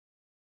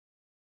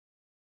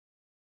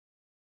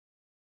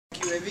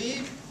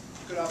Levi.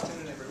 Good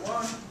afternoon,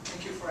 everyone.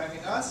 Thank you for having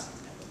us.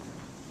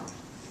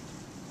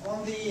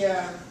 On the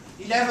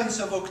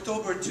 11th of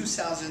October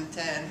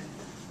 2010,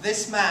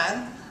 this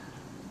man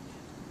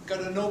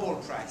got a Nobel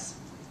Prize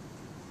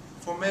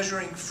for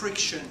measuring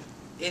friction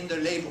in the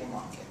labor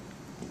market.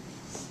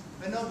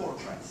 A Nobel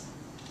Prize.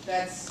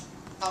 That's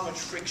how much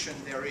friction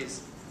there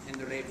is in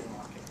the labor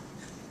market.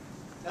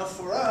 Now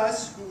for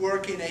us, who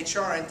work in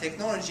HR and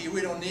technology,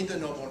 we don't need the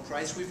Nobel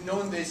Prize. We've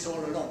known this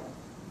all along.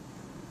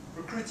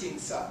 Recruiting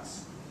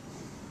sucks.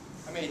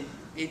 I mean,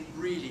 it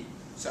really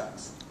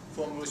sucks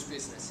for most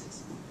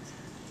businesses.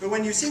 But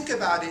when you think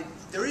about it,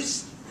 there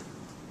is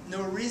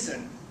no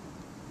reason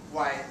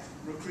why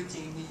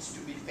recruiting needs to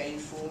be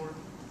painful,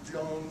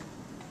 long,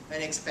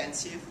 and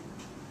expensive.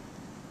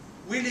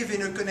 We live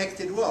in a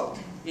connected world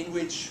in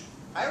which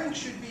hiring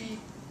should be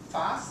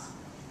fast,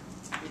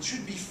 it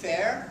should be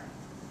fair,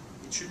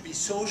 it should be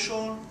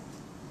social,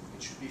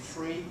 it should be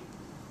free.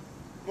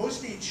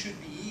 Mostly it should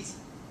be easy.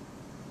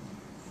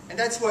 And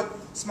that's what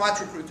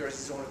Smartrecruiters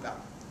is all about.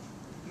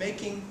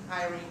 Making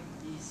hiring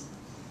easy.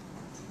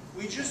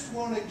 We just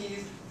want to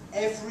give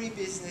every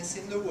business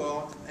in the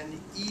world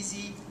an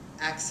easy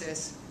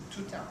access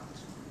to talent.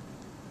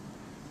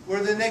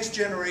 We're the next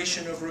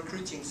generation of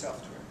recruiting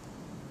software.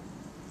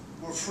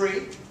 We're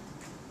free,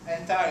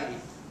 entirely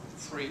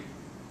free,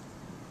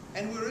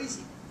 and we're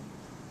easy.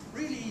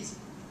 Really easy.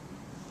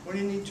 All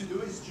you need to do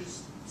is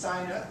just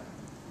sign up,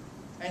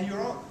 and you're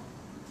on.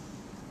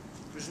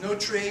 There's no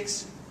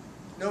tricks,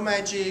 no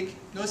magic,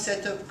 no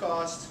setup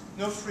cost,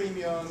 no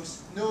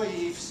freemiums, no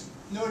ifs,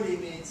 no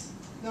limits,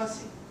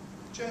 nothing.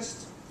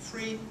 Just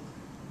free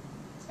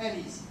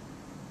and easy.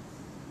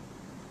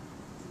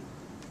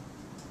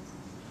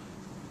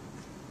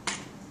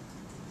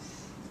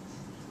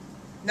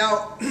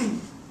 Now,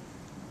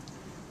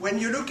 when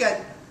you look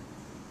at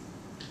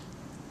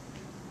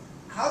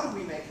how do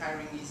we make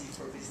hiring easy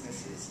for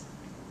businesses,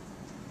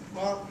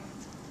 well,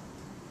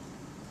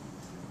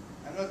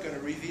 I'm not going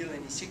to reveal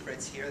any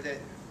secrets here that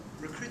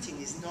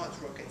recruiting is not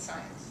rocket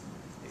science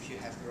if you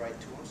have the right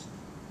tools.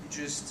 You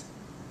just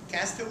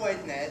cast a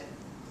wide net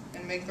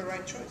and make the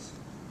right choice.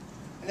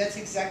 And that's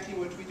exactly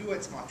what we do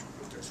at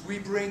Smartrecruiters. We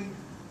bring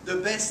the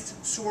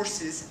best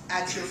sources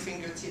at your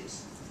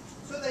fingertips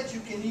so that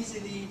you can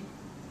easily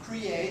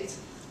create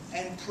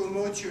and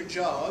promote your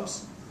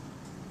jobs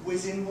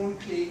within one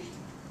click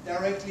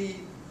directly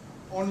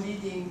on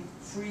leading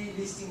free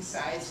listing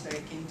sites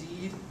like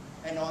Indeed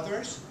and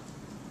others,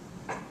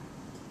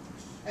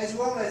 as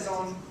well as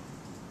on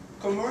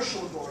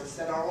commercial boards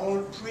that are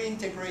all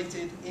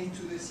pre-integrated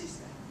into the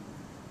system.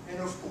 And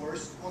of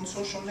course, on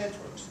social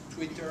networks,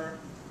 Twitter,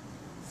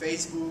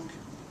 Facebook,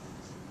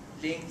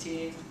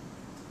 LinkedIn,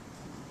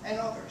 and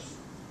others.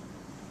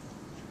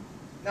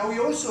 Now, we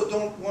also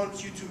don't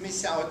want you to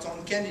miss out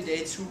on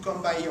candidates who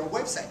come by your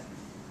website.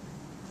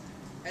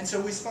 And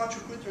so with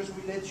Smartrecruiters,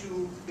 we let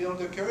you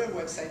build a career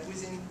website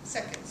within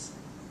seconds.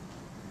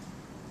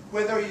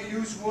 Whether you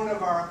use one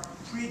of our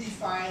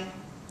predefined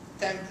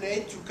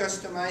template to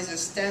customize a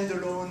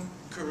standalone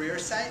career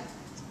site,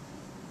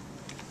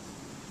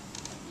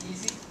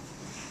 easy.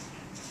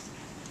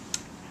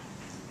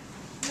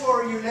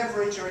 Or you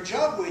leverage our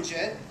job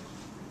widget,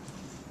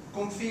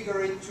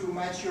 configure it to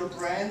match your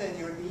brand and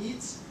your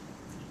needs,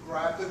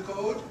 grab the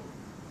code,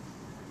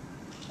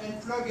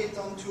 and plug it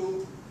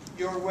onto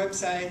your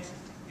website,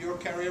 your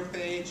career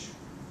page,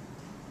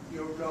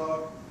 your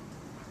blog,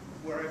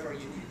 wherever you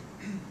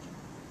need.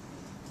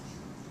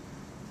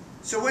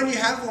 So when you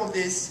have all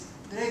this,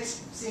 the next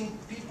thing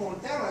people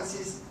tell us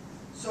is,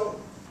 so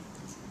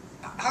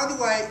how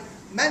do I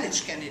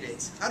manage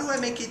candidates? How do I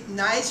make it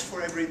nice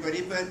for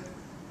everybody, but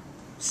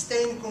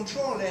stay in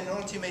control and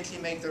ultimately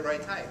make the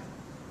right hire?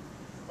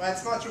 Well, at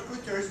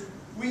Smartrecruiters,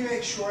 we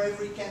make sure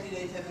every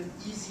candidate has an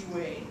easy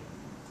way,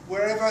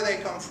 wherever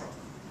they come from.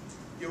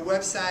 Your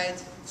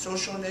website,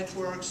 social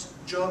networks,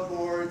 job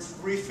boards,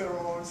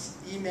 referrals,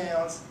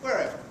 emails,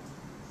 wherever.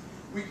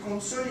 We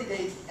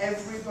consolidate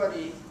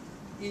everybody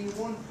in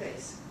one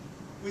place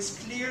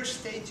with clear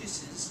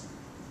statuses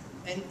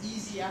and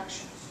easy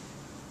actions.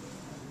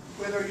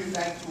 Whether you'd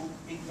like to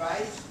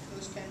invite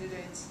those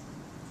candidates,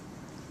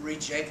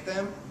 reject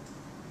them,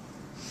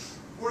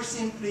 or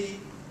simply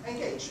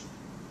engage.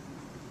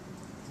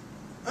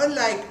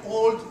 Unlike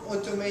old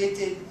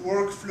automated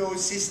workflow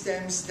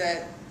systems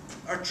that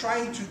are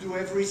trying to do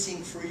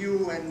everything for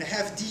you and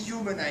have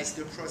dehumanized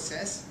the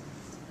process,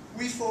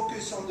 we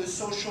focus on the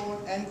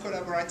social and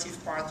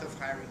collaborative part of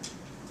hiring,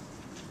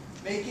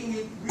 making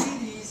it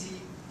really easy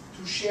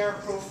to share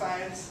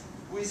profiles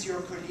with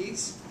your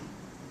colleagues,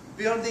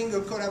 building a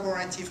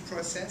collaborative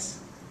process,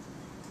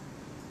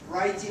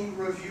 writing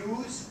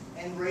reviews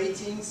and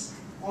ratings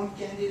on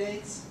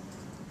candidates,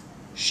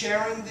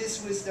 sharing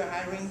this with the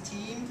hiring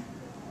team,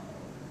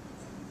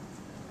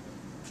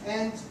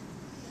 and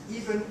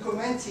even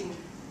commenting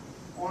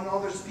on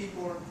other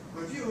people's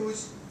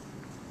reviews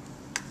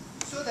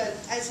so that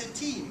as a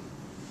team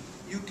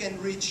you can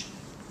reach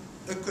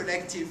a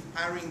collective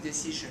hiring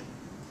decision.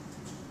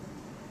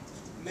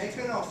 Make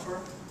an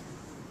offer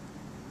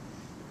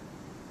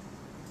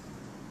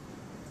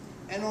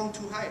and on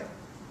to hire.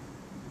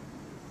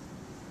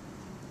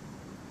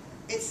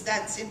 It's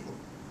that simple.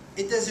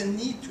 It doesn't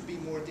need to be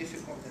more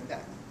difficult than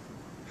that.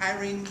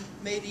 Hiring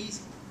made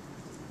easy.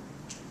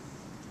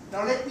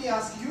 Now let me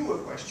ask you a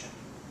question.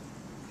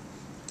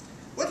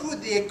 What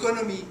would the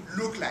economy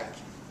look like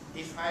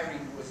if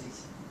hiring was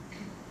easy?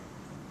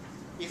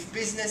 If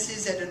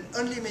businesses had an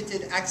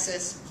unlimited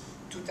access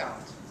to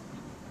talent?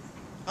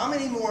 How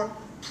many more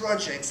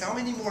projects, how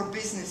many more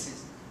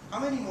businesses, how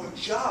many more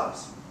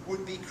jobs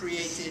would be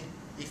created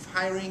if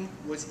hiring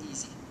was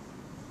easy?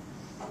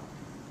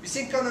 You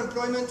think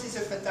unemployment is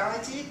a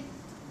fatality?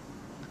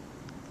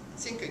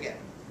 Think again.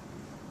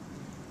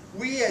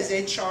 We as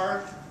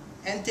HR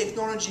and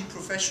technology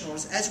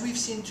professionals, as we've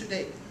seen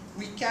today,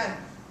 we can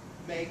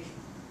make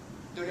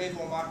the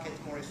labor market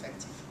more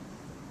effective.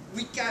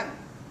 We can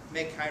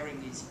make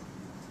hiring easy.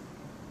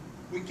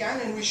 We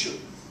can and we should,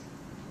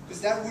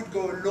 because that would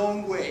go a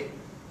long way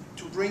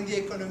to bring the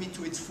economy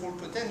to its full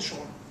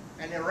potential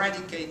and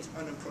eradicate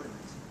unemployment.